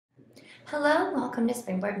Hello and welcome to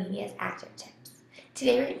Springboard Media's ActivTips.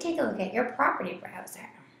 Today we're going to take a look at your property browser.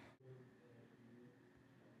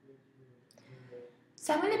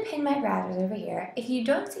 So I'm going to pin my browsers over here. If you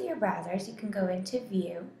don't see your browsers, you can go into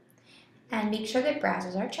View and make sure that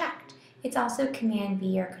browsers are checked. It's also Command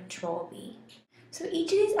B or Control B. So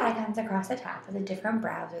each of these icons across the top is a different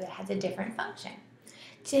browser that has a different function.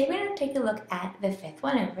 Today we're going to take a look at the fifth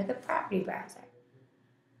one over, the property browser.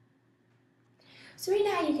 So right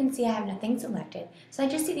now you can see I have nothing selected, so I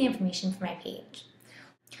just see the information for my page.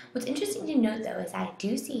 What's interesting to note though is I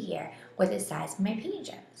do see here what the size of my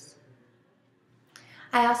page is.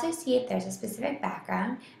 I also see if there's a specific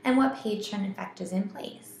background and what page turn effect is in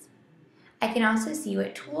place. I can also see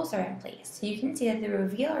what tools are in place. So you can see that the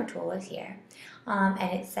revealer tool is here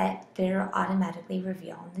and it's set that it will automatically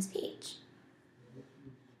reveal on this page.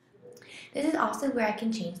 This is also where I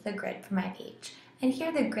can change the grid for my page, and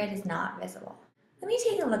here the grid is not visible. Let me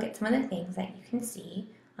take a look at some of the things that you can see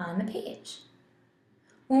on the page.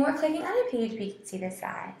 When we're clicking on a page, we can see the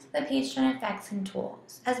size, the page turn effects and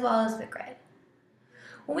tools, as well as the grid.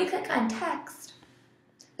 When we click on text,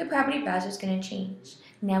 the property browser is going to change.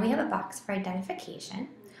 Now we have a box for identification,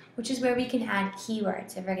 which is where we can add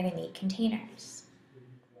keywords if we're going to make containers.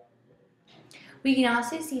 We can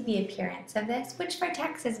also see the appearance of this, which for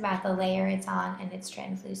text is about the layer it's on and its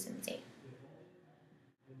translucency.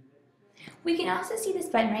 We can also see this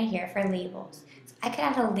button right here for labels. So I could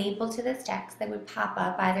add a label to this text that would pop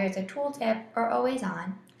up either as a tooltip or always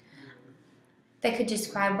on that could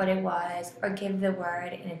describe what it was or give the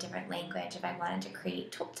word in a different language if I wanted to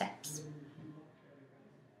create tooltips.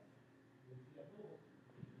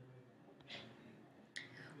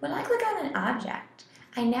 When I click on an object,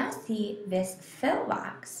 I now see this fill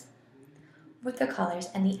box with the colors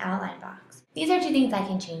and the outline box. These are two things I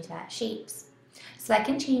can change about shapes. So I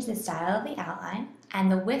can change the style of the outline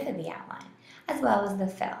and the width of the outline, as well as the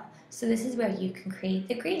fill. So this is where you can create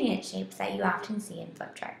the gradient shapes that you often see in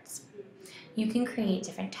flip charts. You can create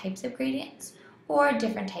different types of gradients or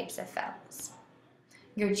different types of fills.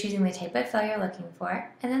 You're choosing the type of fill you're looking for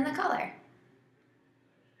and then the color.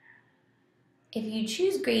 If you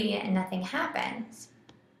choose gradient and nothing happens,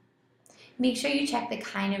 make sure you check the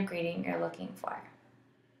kind of gradient you're looking for.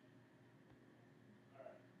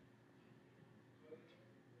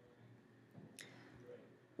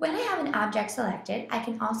 When I have an object selected, I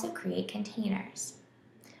can also create containers.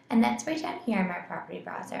 And that's right down here in my property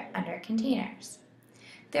browser under containers.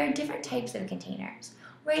 There are different types of containers.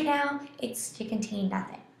 Right now, it's to contain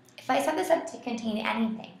nothing. If I set this up to contain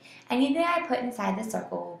anything I put inside the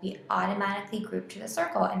circle will be automatically grouped to the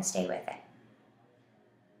circle and stay with it.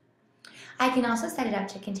 I can also set it up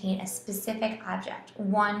to contain a specific object,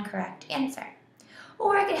 one correct answer.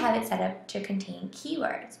 Or I could have it set up to contain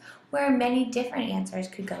keywords, where many different answers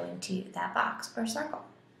could go into that box or circle.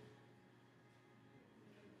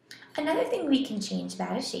 Another thing we can change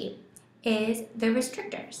about a shape is the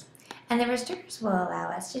restrictors. And the restrictors will allow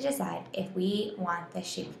us to decide if we want the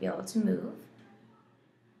shape to be able to move,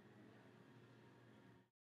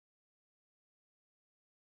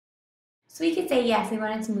 so we could say yes, we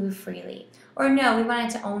want it to move freely, or no, we want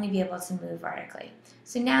it to only be able to move vertically.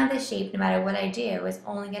 So now this shape, no matter what I do, is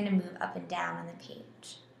only going to move up and down on the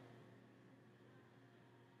page.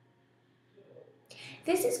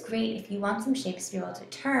 This is great if you want some shapes to be able to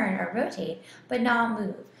turn or rotate, but not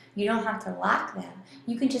move. You don't have to lock them.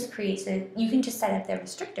 You can just set up their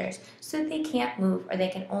restrictors so that they can't move or they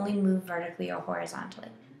can only move vertically or horizontally.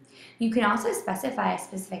 You can also specify a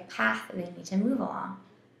specific path that they need to move along.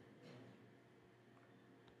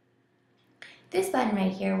 This button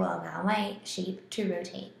right here will allow my shape to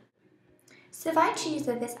rotate. So if I choose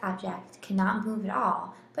that this object cannot move at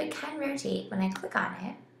all, but can rotate when I click on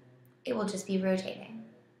it, it will just be rotating.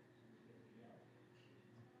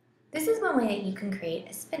 This is one way that you can create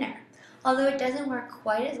a spinner, although it doesn't work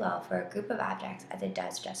quite as well for a group of objects as it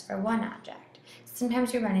does just for one object.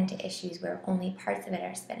 Sometimes you run into issues where only parts of it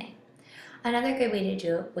are spinning. Another good way to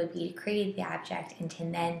do it would be to create the object and to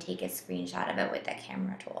then take a screenshot of it with the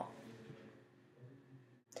camera tool.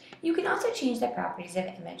 You can also change the properties of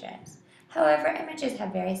images. However, images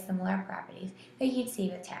have very similar properties that you'd see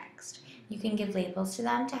with text. You can give labels to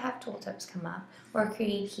them to have tooltips come up or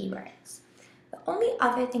create keywords. The only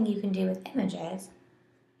other thing you can do with images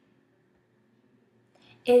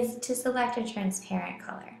is to select a transparent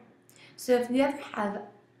color. So if you ever have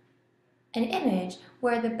an image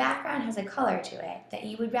where the background has a color to it that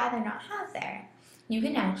you would rather not have there, you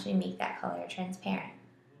can actually make that color transparent.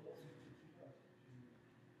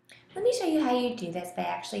 Let me show you how you do this by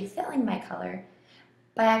actually filling my page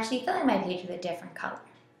with a different color.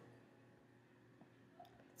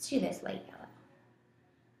 Let's do this light yellow.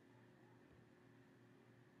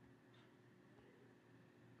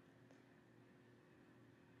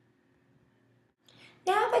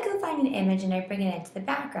 Now if I go find an image and I bring it into the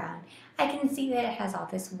background, I can see that it has all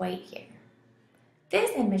this white here. This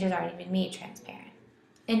image has already been made transparent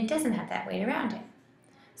and doesn't have that white around it.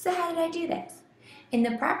 So how did I do this? In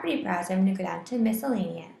the property browser, I'm going to go down to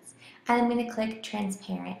miscellaneous and I'm going to click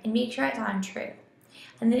transparent and make sure it's on true.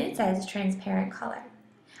 And then it says transparent color.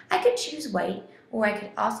 I could choose white, or I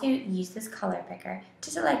could also use this color picker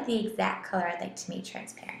to select the exact color I'd like to make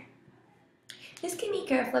transparent. This can make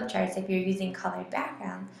your flip charts, if you're using colored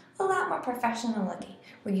backgrounds, a lot more professional looking,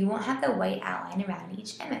 where you won't have the white outline around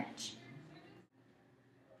each image.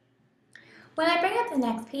 When I bring up the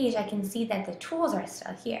next page, I can see that the tools are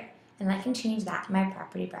still here, and I can change that in my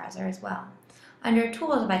property browser as well. Under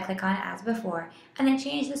Tools, if I click on it as before, and then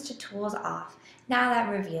change this to Tools Off, now that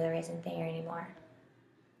revealer isn't there anymore.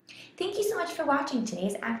 Thank you so much for watching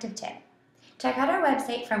today's Active Tip. Check out our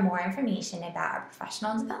website for more information about our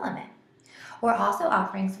professional development. We're also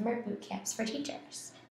offering summer boot camps for teachers.